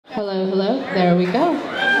Hello, hello. There we go.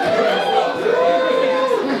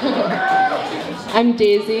 I'm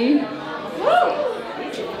Daisy.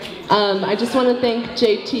 I just want to thank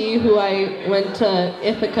JT, who I went to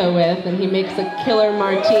Ithaca with, and he makes a killer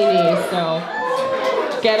martini, so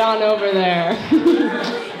get on over there.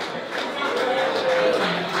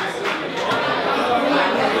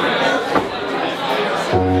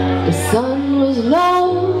 The sun was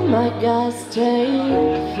low, my gas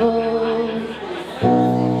tank full.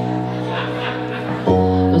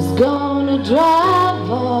 Was gonna drive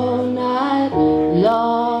all night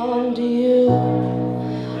long to you,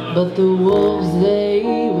 but the wolves, they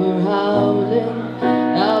were howling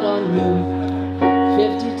out on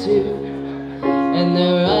Route 52, and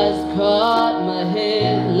their eyes caught my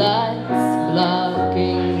headlights,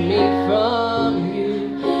 blocking me from you.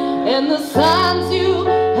 And the signs you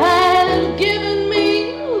had given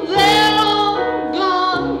me, they're all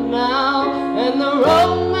gone now, and the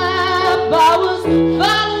road map I was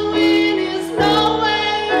following is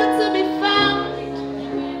nowhere to be found.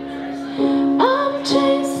 I'm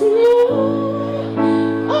chasing you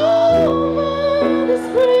over this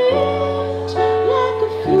bridge like a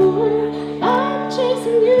fool. I'm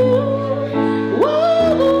chasing you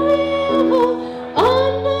while the river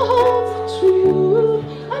underholds the truth.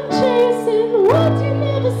 I'm chasing what you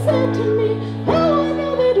never said to me, how I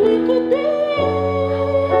know that we could be.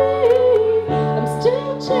 I'm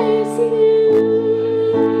still chasing you.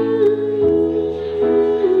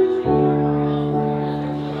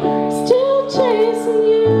 Still chasing you.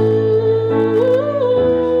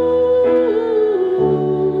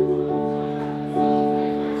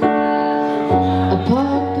 I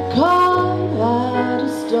parked the car at a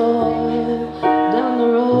store down the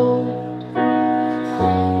road.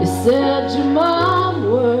 You said your mom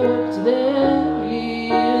worked there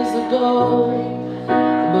years ago,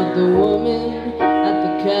 but the woman at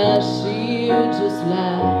the cashier just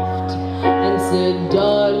laughed and said,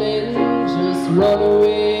 darling, just run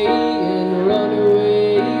away and run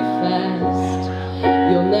away fast.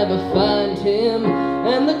 You'll never find him,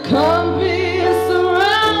 and the compass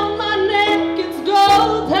around my neck, its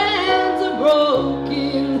gold hands are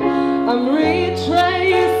broken. I'm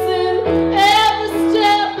retracing every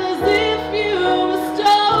step as if you were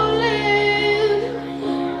stolen.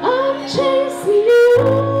 I'm chasing you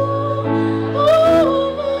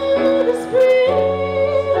over this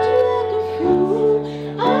bridge like a fool.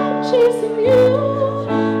 I'm chasing you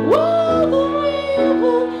while the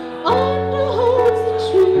river underholds the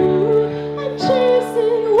truth. I'm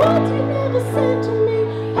chasing what you never said to me,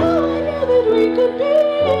 how I knew that we could be.